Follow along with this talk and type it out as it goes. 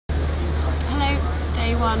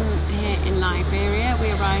everyone here in Liberia.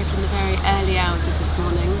 We arrived in the very early hours of this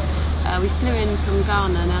morning. We flew in from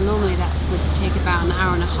Ghana. Now normally that would take about an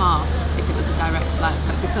hour and a half if it was a direct flight,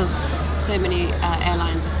 but because so many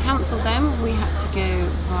airlines have cancelled them, we had to go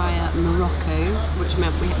via Morocco, which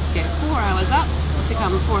meant we had to go 4 hours up to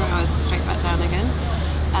come 4 hours straight back down again.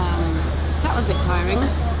 So that was a bit tiring.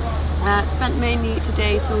 Spent mainly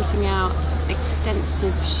today sorting out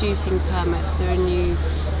extensive shooting permits. There are new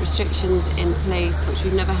restrictions in place which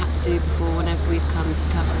we've never had to do before whenever we've come to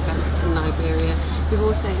cover events in Liberia. We've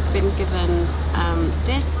also been given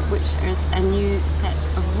this, which is a new set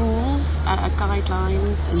of rules,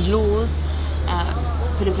 guidelines and laws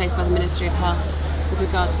put in place by the Ministry of Health with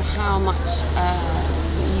regards to how much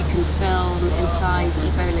you can film inside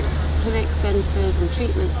Ebola clinic centres and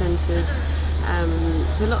treatment centres.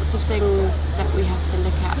 So lots of things that we have to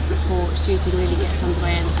look at before shooting really gets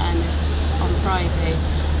underway in earnest on Friday.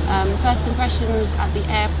 First impressions at the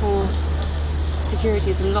airport,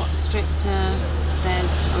 security is a lot stricter.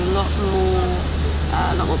 There's a lot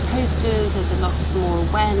more posters. There's a lot more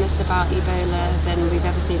awareness about Ebola than we've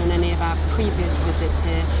ever seen in any of our previous visits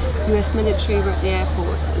here. US military were at the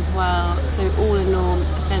airport as well. So all in all,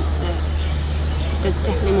 a sense that there's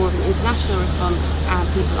definitely more of an international response, and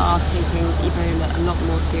people are taking Ebola a lot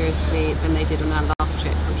more seriously than they did on our last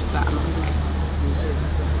trip, which was about a month